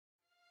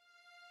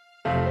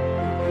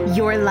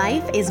Your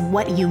life is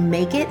what you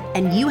make it,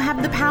 and you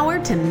have the power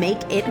to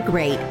make it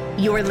great.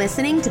 You're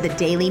listening to the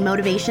Daily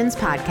Motivations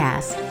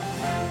Podcast.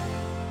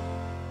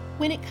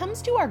 When it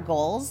comes to our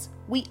goals,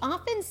 we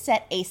often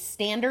set a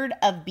standard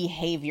of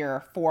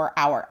behavior for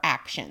our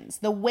actions,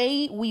 the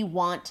way we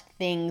want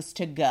things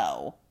to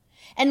go.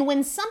 And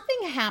when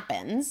something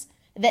happens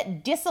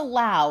that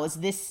disallows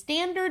this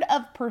standard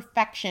of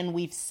perfection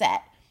we've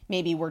set,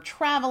 maybe we're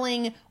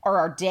traveling or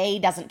our day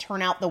doesn't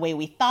turn out the way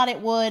we thought it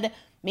would,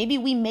 maybe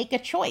we make a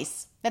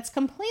choice that's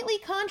completely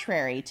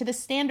contrary to the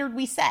standard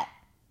we set.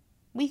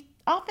 We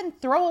often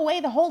throw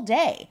away the whole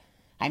day.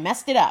 I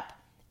messed it up.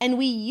 And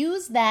we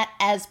use that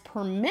as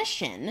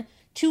permission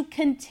to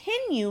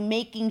continue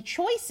making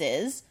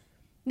choices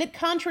that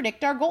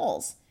contradict our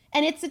goals.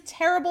 And it's a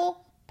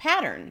terrible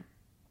pattern,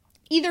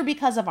 either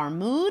because of our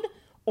mood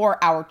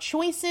or our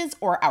choices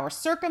or our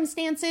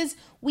circumstances.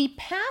 We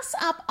pass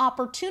up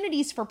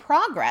opportunities for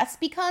progress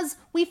because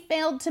we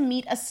failed to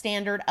meet a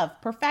standard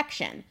of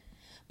perfection.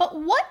 But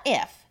what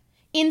if,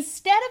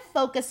 instead of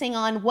focusing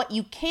on what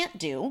you can't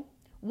do,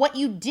 what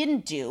you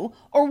didn't do,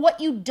 or what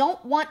you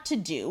don't want to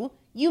do,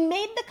 you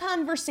made the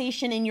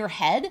conversation in your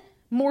head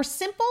more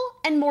simple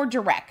and more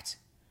direct?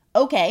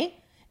 Okay,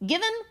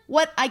 given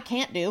what I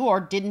can't do or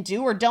didn't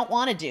do or don't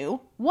want to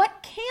do,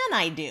 what can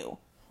I do?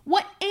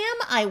 What am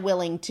I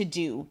willing to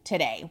do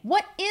today?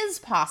 What is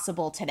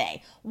possible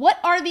today? What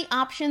are the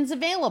options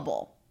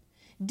available?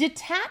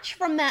 Detach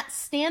from that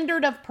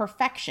standard of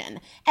perfection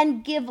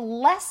and give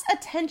less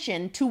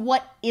attention to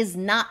what is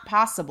not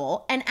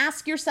possible and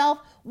ask yourself,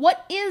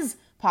 what is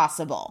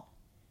possible?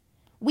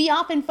 We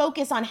often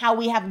focus on how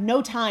we have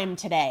no time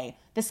today.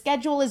 The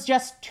schedule is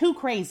just too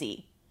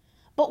crazy.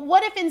 But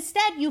what if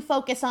instead you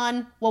focus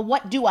on, well,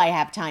 what do I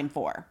have time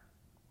for?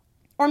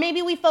 Or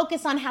maybe we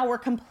focus on how we're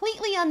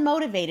completely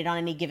unmotivated on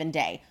any given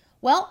day.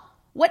 Well,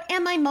 what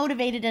am I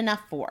motivated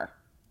enough for?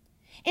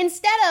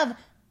 Instead of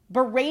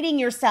berating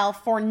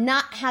yourself for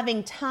not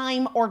having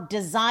time or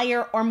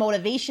desire or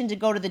motivation to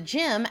go to the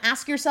gym,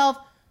 ask yourself,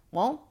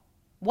 well,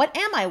 what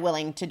am I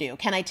willing to do?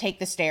 Can I take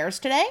the stairs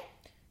today?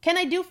 Can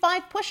I do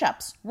 5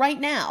 push-ups right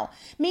now?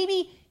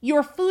 Maybe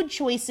your food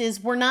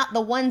choices were not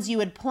the ones you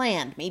had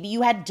planned. Maybe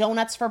you had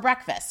donuts for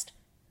breakfast.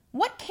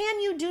 What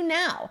can you do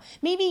now?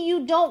 Maybe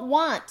you don't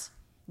want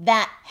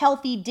that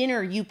healthy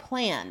dinner you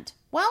planned.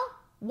 Well,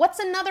 what's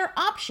another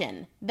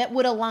option that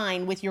would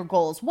align with your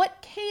goals? What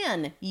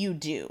can you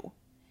do?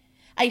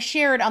 I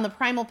shared on the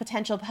Primal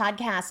Potential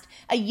podcast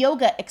a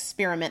yoga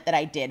experiment that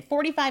I did,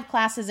 45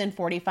 classes in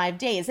 45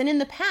 days. And in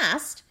the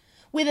past,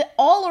 with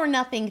all or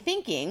nothing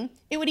thinking,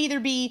 it would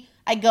either be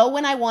I go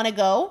when I want to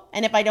go,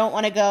 and if I don't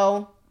want to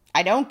go,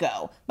 I don't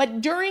go.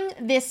 But during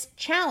this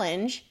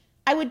challenge,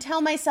 I would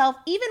tell myself,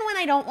 even when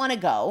I don't want to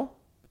go,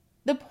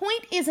 the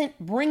point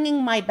isn't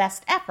bringing my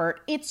best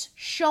effort, it's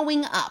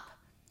showing up.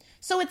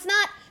 So it's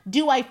not,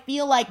 do I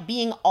feel like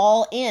being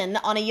all in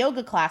on a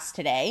yoga class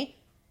today?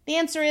 The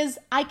answer is,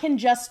 I can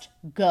just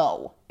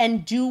go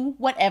and do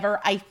whatever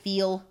I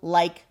feel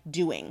like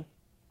doing.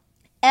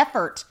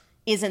 Effort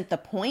isn't the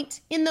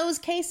point in those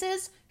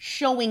cases,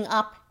 showing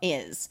up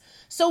is.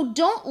 So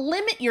don't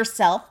limit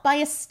yourself by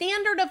a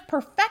standard of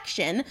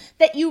perfection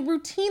that you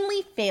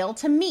routinely fail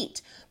to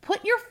meet.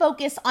 Put your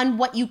focus on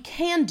what you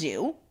can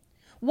do,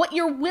 what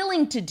you're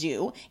willing to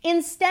do,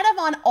 instead of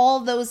on all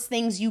those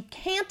things you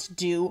can't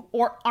do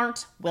or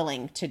aren't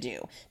willing to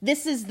do.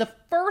 This is the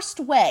first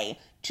way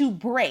to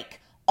break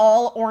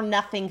all or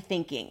nothing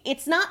thinking.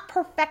 It's not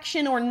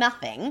perfection or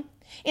nothing.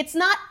 It's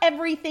not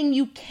everything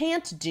you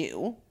can't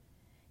do.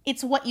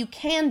 It's what you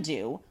can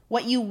do,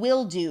 what you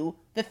will do,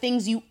 the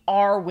things you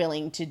are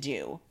willing to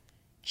do.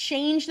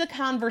 Change the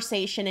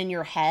conversation in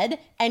your head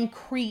and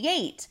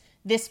create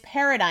this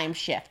paradigm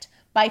shift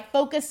by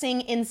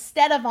focusing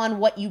instead of on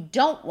what you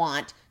don't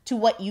want to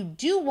what you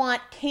do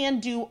want,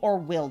 can do, or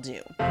will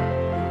do.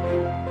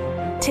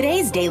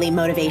 Today's daily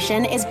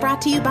motivation is brought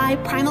to you by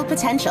Primal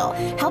Potential,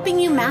 helping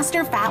you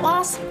master fat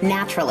loss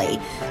naturally.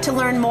 To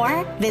learn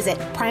more, visit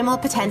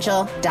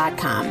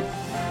primalpotential.com.